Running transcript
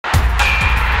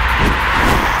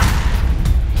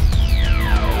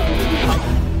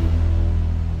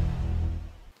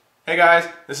Hey guys,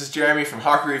 this is Jeremy from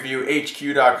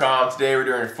HockeyReviewHQ.com. Today we're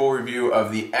doing a full review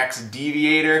of the X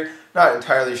Deviator. Not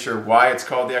entirely sure why it's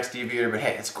called the X Deviator, but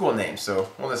hey, it's a cool name, so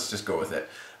well, let's just go with it.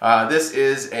 This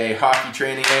is a hockey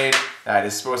training aid that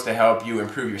is supposed to help you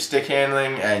improve your stick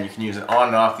handling, and you can use it on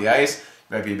and off the ice.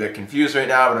 You might be a bit confused right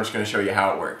now, but I'm just going to show you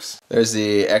how it works. There's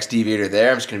the X Deviator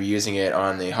there. I'm just going to be using it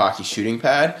on the hockey shooting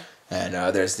pad. And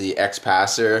there's the X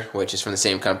Passer, which is from the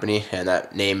same company, and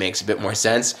that name makes a bit more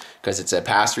sense because it's a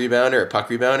pass rebounder, a puck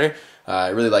rebounder. I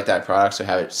really like that product, so I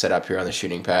have it set up here on the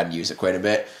shooting pad and use it quite a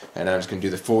bit. And I'm just going to do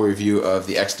the full review of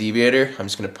the X Deviator. I'm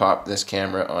just going to pop this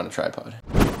camera on a tripod.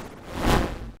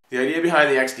 The idea behind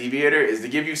the X Deviator is to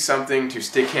give you something to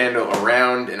stick handle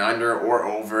around and under or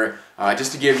over,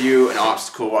 just to give you an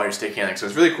obstacle while you're stick handling. So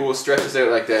it's really cool. It stretches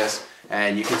out like this,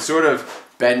 and you can sort of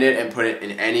bend it and put it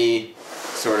in any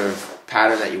sort of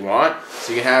pattern that you want.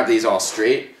 So you can have these all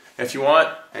straight if you want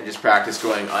and just practice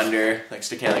going under, like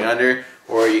stick handling under,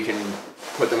 or you can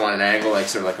put them on an angle, like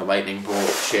sort of like a lightning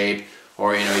bolt shape,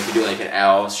 or you can do like an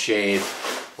L shape,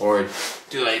 or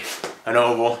do like an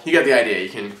oval. You get the idea. You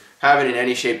can have it in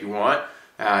any shape you want.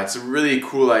 It's a really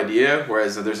cool idea,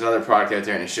 whereas there's another product out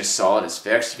there and it's just solid, it's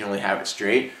fixed, you can only have it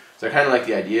straight. So I kind of like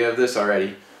the idea of this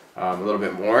already a little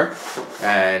bit more,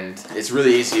 and it's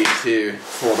really easy to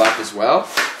fold up as well.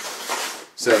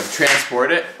 So to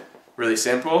transport it, really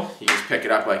simple. You just pick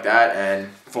it up like that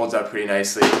and folds up pretty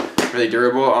nicely. Really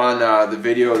durable. On the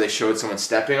video they showed someone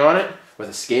stepping on it with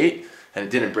a skate and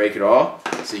it didn't break at all.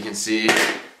 So you can see,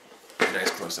 nice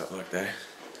close up look there.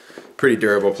 Pretty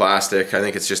durable plastic. I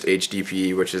think it's just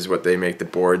HDPE, which is what they make the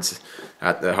boards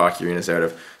at the hockey arenas out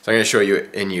of. So I'm going to show you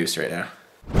in use right now.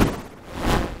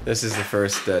 This is the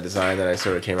first design that I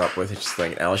sort of came up with. It's just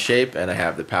like an L shape, and I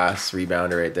have the pass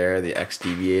rebounder right there, the X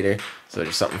Deviator. So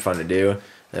just something fun to do.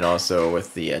 And also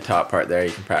with the top part there, you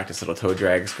can practice little toe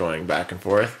drags going back and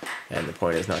forth. And the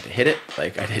point is not to hit it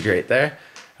like I did right there.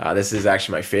 This is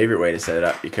actually my favorite way to set it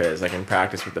up because I can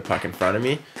practice with the puck in front of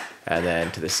me, and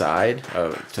then to the side,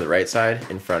 to the right side,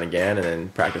 in front again, and then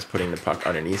practice putting the puck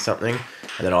underneath something,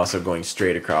 and then also going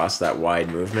straight across that wide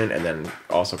movement, and then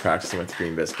also practicing with the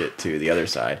green biscuit to the other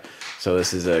side. So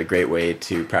this is a great way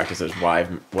to practice those wide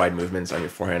movements on your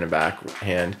forehand and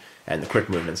backhand, and the quick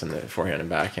movements on the forehand and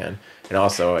backhand. And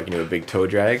also I can do a big toe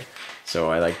drag,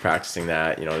 so I like practicing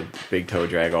that, big toe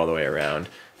drag all the way around.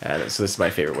 And so this is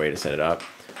my favorite way to set it up.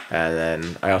 And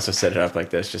then I also set it up like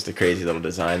this, just a crazy little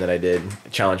design that I did.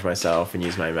 Challenge myself and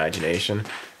use my imagination.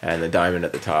 And the diamond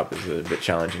at the top is a bit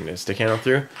challenging to stick handle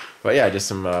through. But yeah, just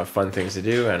some fun things to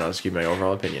do, and I'll just give my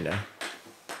overall opinion now.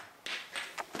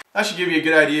 That should give you a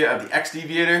good idea of the X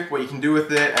Deviator, what you can do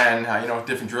with it, and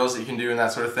different drills that you can do and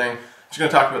that sort of thing. I'm just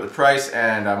going to talk about the price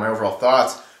and my overall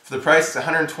thoughts. For the price, it's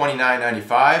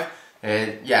 $129.95.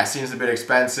 It seems a bit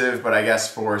expensive, but I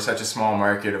guess for such a small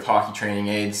market of hockey training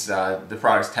aids, the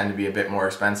products tend to be a bit more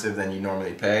expensive than you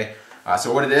normally pay.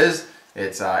 So what it is,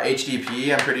 it's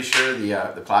HDPE, I'm pretty sure,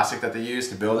 the plastic that they use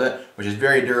to build it, which is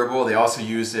very durable. They also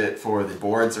use it for the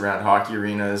boards around hockey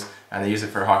arenas, and they use it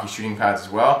for hockey shooting pads as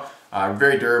well.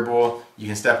 Very durable. You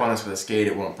can step on this with a skate,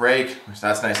 it won't break, which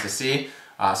that's nice to see.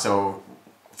 So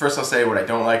first I'll say what I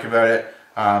don't like about it.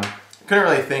 Couldn't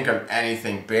really think of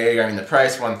anything big. I mean, the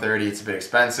price, $130, it's a bit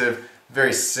expensive.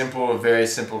 Very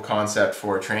simple concept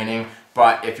for training.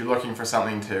 But if you're looking for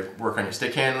something to work on your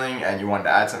stick handling and you wanted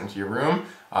to add something to your room,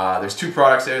 there's two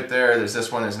products out there. There's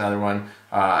this one, there's another one.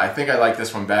 I think I like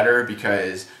this one better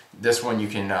because this one you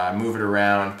can move it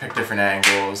around, pick different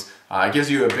angles. It gives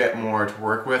you a bit more to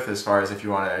work with as far as if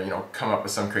you want to, come up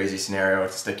with some crazy scenario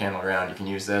to stick handle around, you can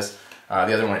use this.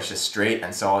 The other one is just straight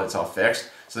and solid, it's all fixed.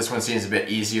 So this one seems a bit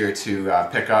easier to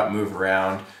pick up, move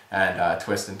around, and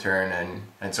twist and turn,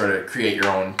 and sort of create your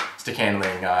own stick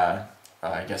handling,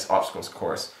 obstacles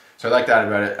course. So I like that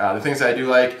about it. The things that I do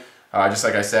like, just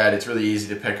like I said, it's really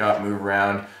easy to pick up, move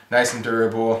around, nice and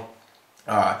durable.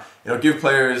 It'll give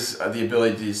players the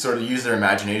ability to sort of use their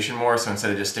imagination more, so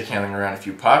instead of just stick handling around a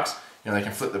few pucks, they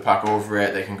can flip the puck over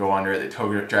it, they can go under it, they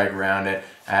toe drag around it,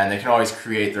 and they can always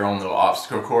create their own little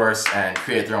obstacle course and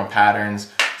create their own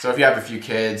patterns. So if you have a few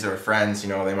kids or friends,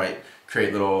 they might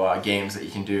create little games that you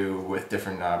can do with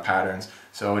different patterns.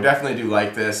 So I definitely do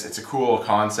like this. It's a cool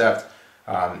concept.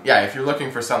 If you're looking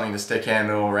for something to stick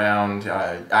handle around,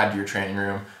 add to your training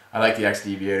room, I like the X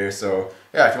Deviator. So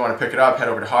yeah, if you want to pick it up, head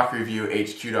over to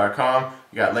HockeyReviewHQ.com.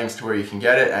 You got links to where you can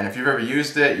get it. And if you've ever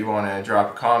used it, you want to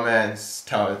drop a comment,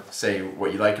 say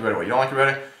what you like about it, what you don't like about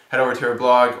it, head over to our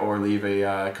blog or leave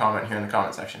a comment here in the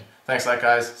comment section. Thanks a lot,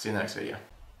 guys. See you in the next video.